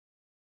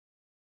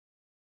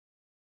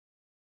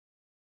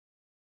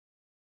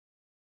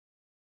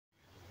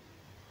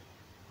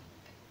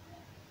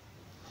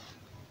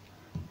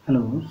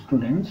Hello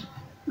students,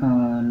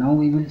 now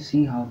we will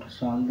see how to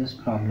solve this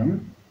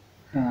problem.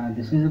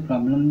 This is a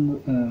problem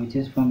which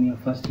is from your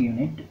first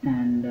unit,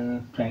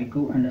 and try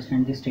to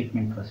understand the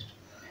statement first.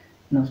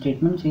 Now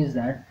statement says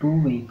that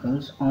two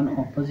vehicles on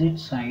opposite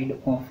side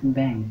of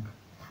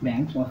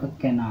banks of a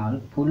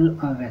canal pull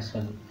a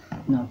vessel.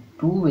 Now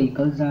two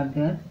vehicles are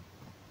there,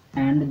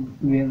 and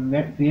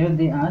where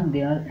they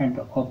are at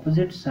the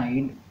opposite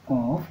side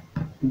of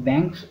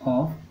banks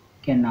of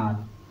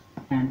canal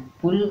and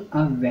pull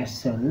a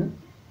vessel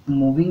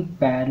moving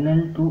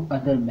parallel to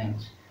other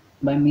banks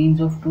by means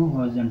of two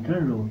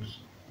horizontal ropes.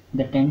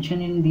 The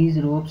tension in these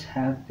ropes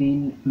have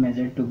been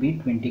measured to be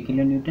 20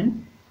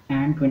 kilonewton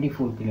and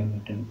 24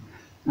 kilonewton,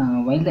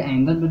 while the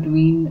angle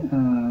between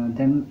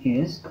them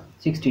is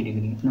 60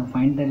 degrees. Now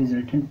find the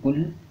resultant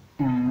pull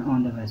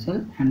on the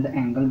vessel and the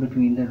angle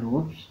between the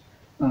ropes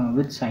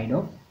with side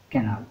of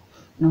canal.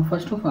 Now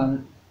first of all,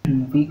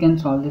 we can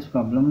solve this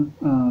problem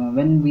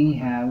when we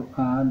have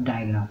a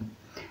diagram,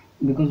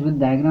 because with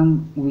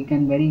diagram we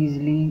can very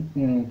easily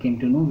came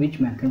to know which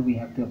method we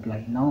have to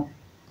apply. Now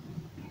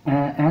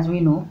as we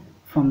know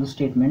from the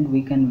statement,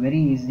 we can very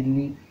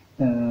easily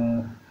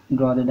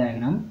draw the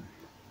diagram.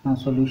 Now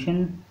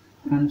solution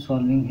I'm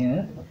solving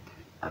here.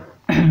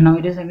 Now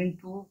it is having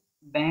two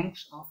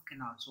banks of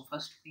canal, so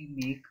first we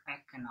make a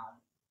canal.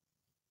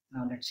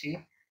 Now let's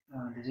say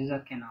this is a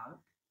canal,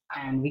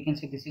 and we can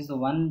say this is the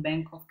one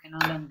bank of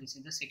canal and this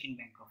is the second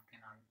bank of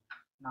canal.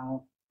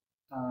 Now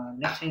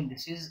let's say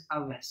this is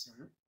a vessel.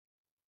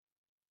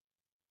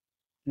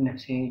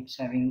 Let's say it's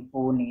having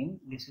O name.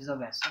 This is a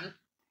vessel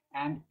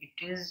and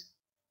it is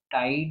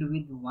tied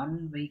with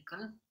one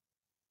vehicle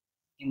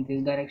in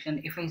this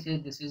direction. If I say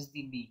this is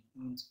the B,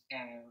 means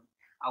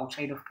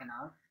outside of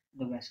canal,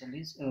 the vessel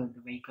is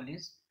the vehicle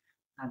is,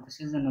 and this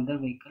is another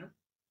vehicle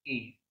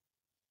A,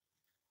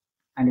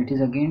 and it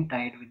is again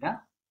tied with a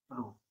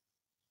rope.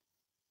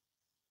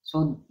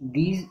 So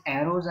these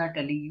arrows are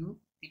telling you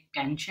the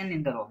tension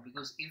in the rope,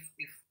 because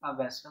if a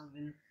vessel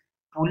will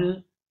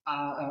pull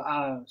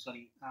a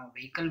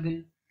vehicle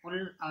will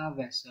pull a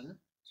vessel,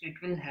 so it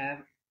will have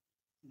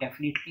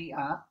definitely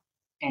a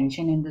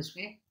tension in this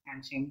way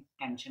and same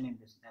tension in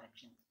this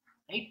direction,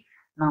 right?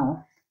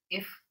 Now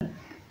if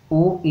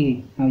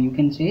OA, now you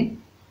can say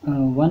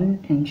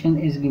one tension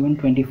is given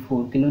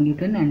 24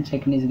 kilonewton and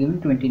second is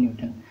given 20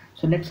 newton.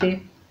 So let's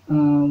say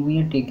we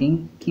are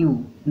taking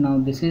Q. Now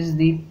this is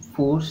the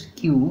force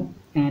Q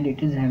and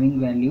it is having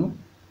value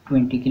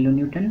 20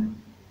 kilonewton.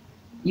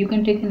 You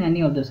can take in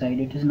any of the side,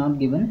 it is not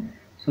given,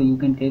 so you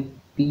can take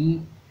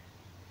P,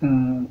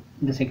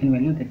 the second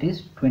value, that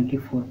is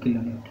 24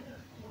 kilonewton,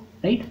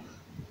 right?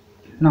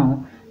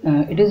 Now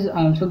it is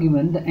also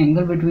given the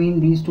angle between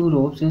these two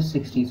ropes is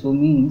 60, so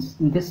means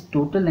this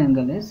total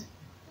angle is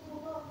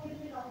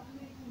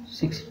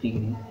 60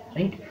 degree,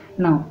 right?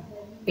 Now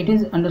it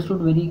is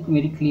understood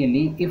very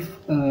clearly. If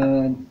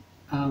a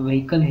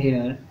vehicle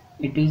here,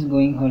 it is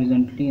going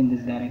horizontally in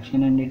this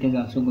direction and it is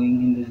also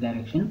going in this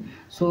direction,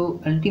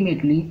 so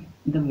ultimately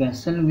the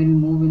vessel will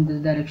move in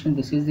this direction.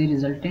 This is the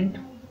resultant,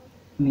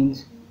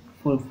 means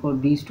for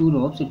these two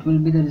ropes it will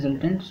be the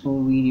resultant, so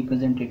we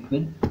represent it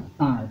with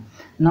R.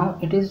 Now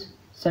it is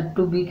said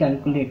to be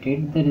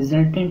calculated the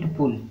resultant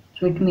pull,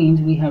 so it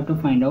means we have to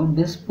find out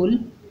this pull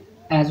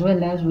as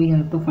well as we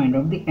have to find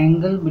out the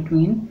angle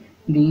between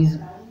these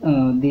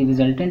the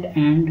resultant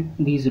and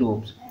these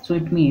ropes. So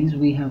it means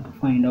we have to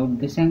find out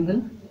this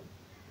angle,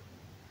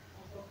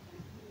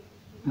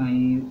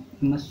 I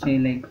must say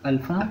like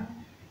alpha,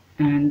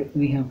 and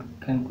we have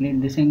to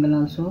calculate this angle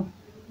also,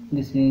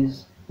 this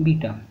is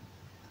beta,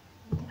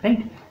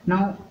 right?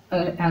 Now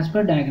as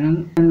per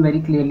diagram we can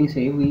very clearly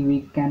say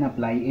we can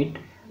apply it,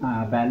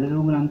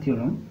 parallelogram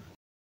theorem.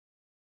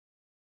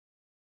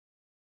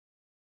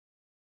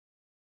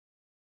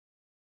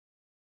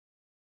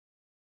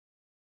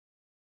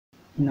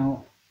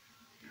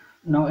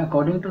 Now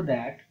according to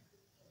that,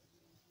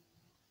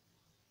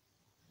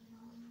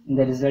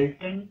 the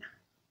resultant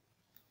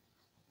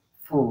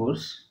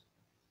force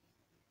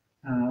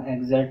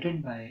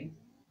exerted by,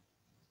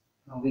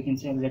 we can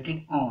say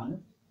exerted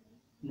on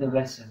the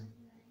vessel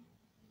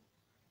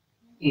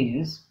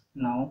is,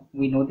 now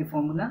we know the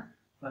formula.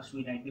 First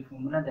we write the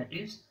formula, that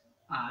is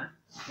R,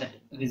 that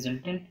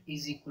resultant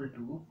is equal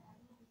to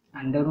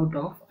under root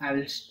of,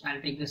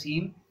 I'll take the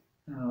same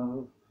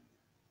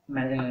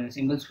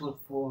symbols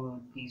for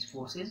these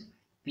forces.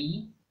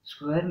 P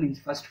square means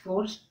first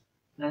force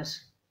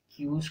plus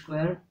Q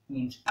square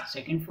means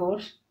second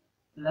force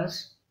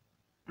plus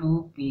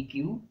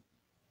 2PQ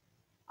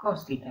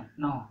cos theta.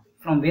 Now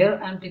from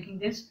where I am taking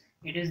this,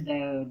 it is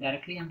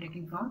directly I am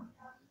taking from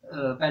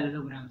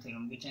parallelogram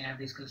theorem, which I have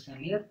discussed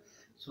earlier.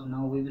 So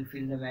now we will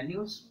fill the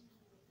values.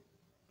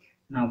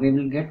 Now we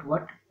will get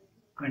what,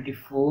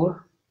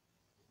 24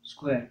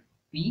 square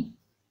P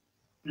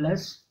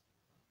plus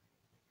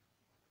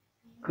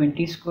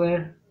 20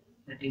 square,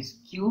 that is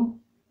Q,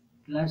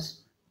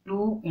 plus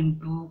 2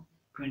 into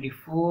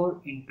 24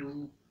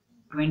 into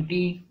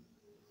 20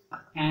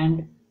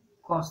 and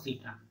cos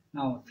theta.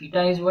 Now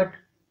theta is what,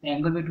 the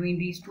angle between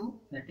these two,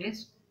 that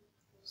is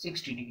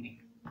 60 degree,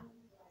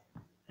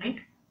 right?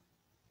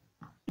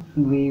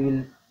 We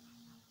will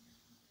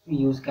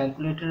use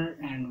calculator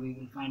and we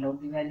will find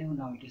out the value.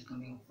 Now it is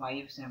coming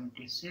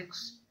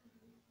 576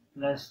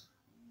 plus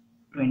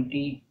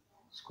 20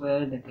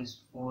 square, that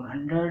is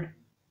 400,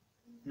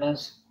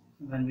 plus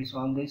when we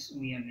solve this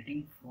we are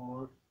getting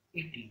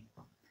 480.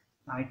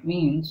 Now it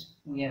means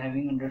we are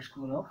having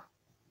underscore of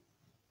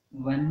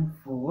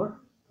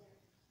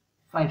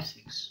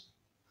 1456,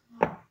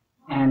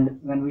 and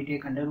when we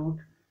take under root,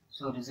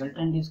 so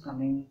resultant is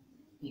coming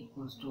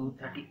equals to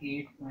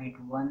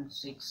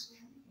 38.16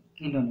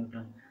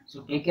 kilonewton.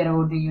 So take care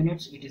about the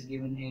units. It is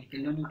given here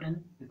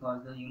kilonewton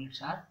because the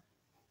units are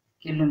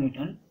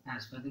kilonewton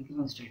as per the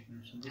given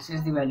statement. So this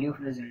is the value of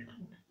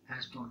resultant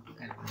as told to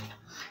calculate.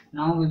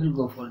 Now we will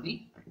go for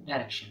the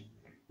direction.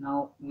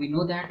 Now we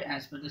know that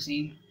as per the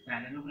same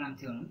parallelogram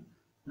theorem.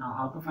 Now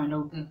how to find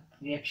out the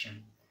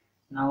reaction?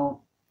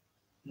 Now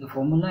the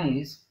formula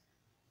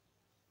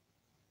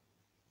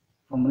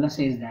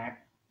says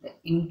that the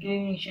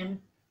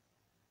inclination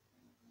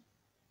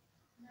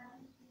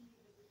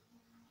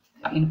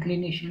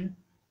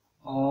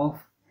of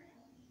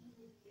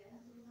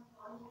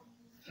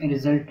a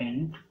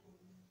resultant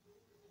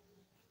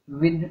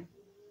with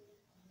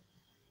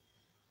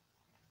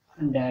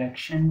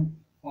direction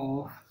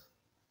of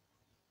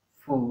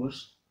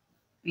force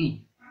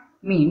P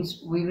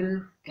means we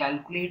will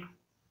calculate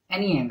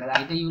any angle.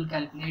 Either you will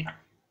calculate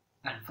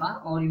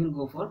alpha or you will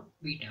go for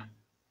beta,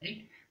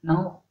 right?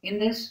 Now in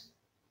this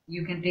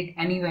you can take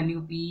any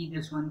value P,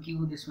 this one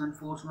Q, this one,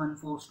 force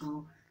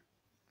 2.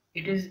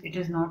 It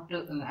is not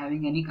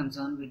having any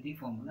concern with the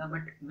formula,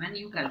 but when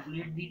you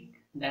calculate the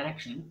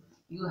direction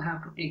you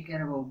have to take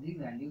care about the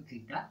value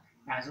theta,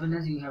 as well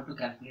as you have to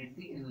calculate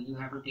the you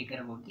have to take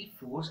care about the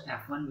force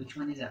F1, which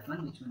one is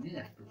F1, which one is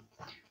F2.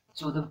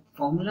 So the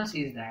formula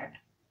says that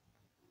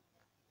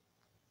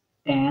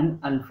tan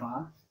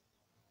alpha.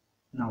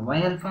 Now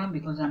why alpha?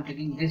 Because I'm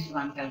taking this,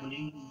 I'm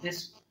calculating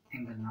this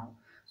angle now.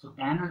 So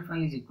tan alpha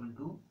is equal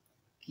to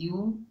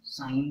Q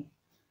sine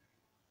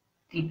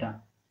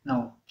theta.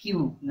 Now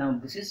Q, now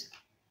this is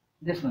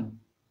this one,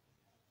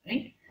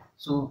 right?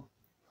 So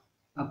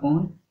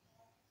upon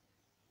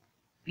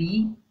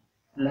P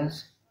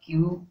plus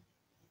Q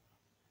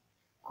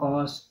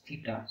cos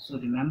theta. So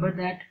remember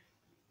that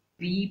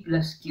P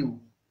plus Q,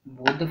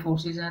 both the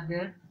forces are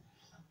there,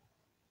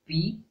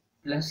 P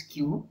plus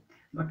Q,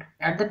 but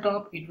at the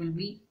top it will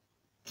be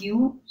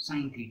Q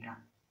sine theta,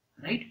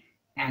 right?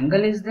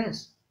 Angle is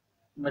this,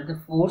 but the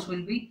force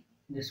will be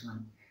this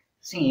one.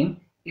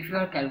 Same, if you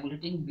are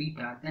calculating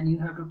beta, then you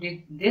have to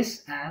take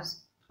this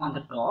as on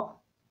the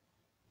top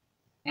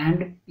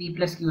and P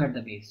plus Q at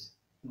the base.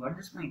 Got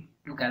this point?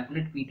 To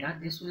calculate beta,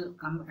 this will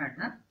come at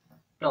the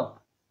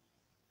top,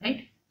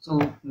 right? So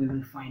we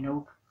will find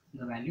out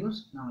the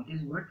values. Now it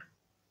is what?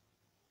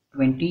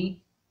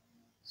 20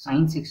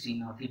 sine 60.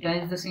 Now theta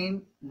is the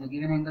same, the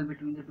given angle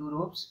between the two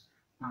ropes.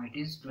 Now it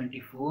is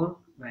 24,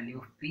 value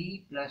of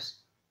P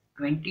plus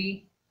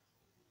 20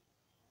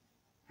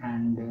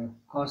 and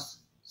cos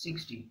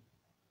 60,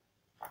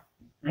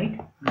 right?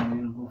 Now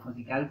we will go for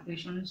the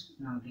calculations.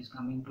 Now it is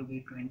coming to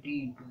be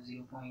 20 into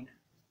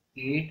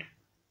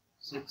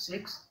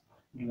 0.866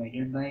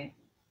 divided by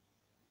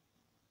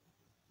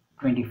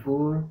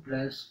 24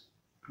 plus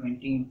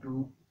 20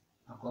 into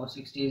cos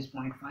 60 is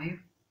 0.5,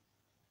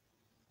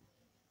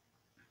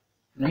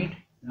 right?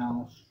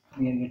 Now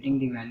we are getting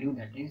the value,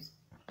 that is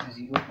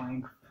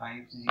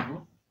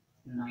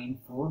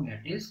 0.5094,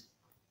 that is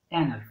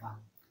tan alpha,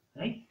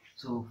 right?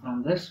 So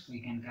from this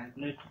we can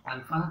calculate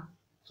alpha.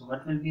 So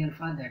what will be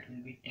alpha? That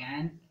will be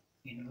tan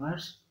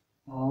inverse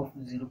of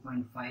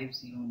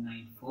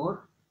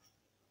 0.5094,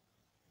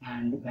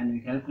 and when we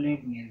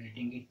calculate we are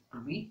getting it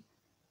to be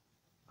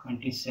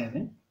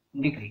 27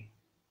 degree,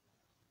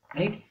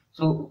 right?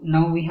 So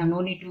now we have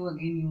no need to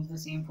again use the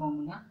same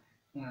formula.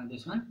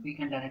 This one we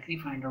can directly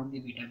find out the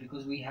beta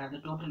because we have the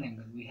total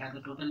angle. We have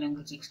the total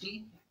angle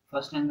 60.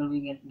 First angle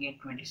we get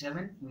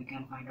 27. We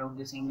can find out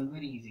this angle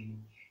very easily,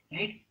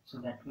 right? So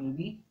that will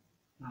be,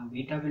 now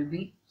beta will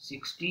be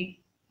 60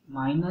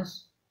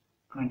 minus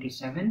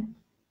 27,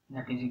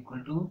 that is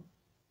equal to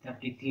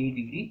 33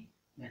 degree.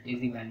 That is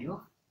the value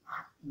of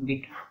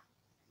beta.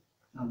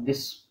 Now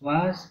this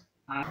was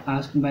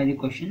asked by the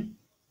question.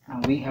 Now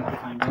we have to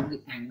find out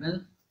the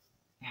angle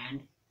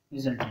and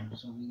resultant.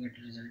 So we get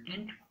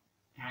resultant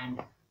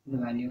and the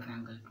value of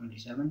angle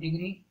 27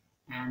 degree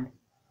and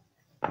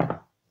 30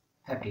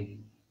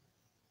 degree.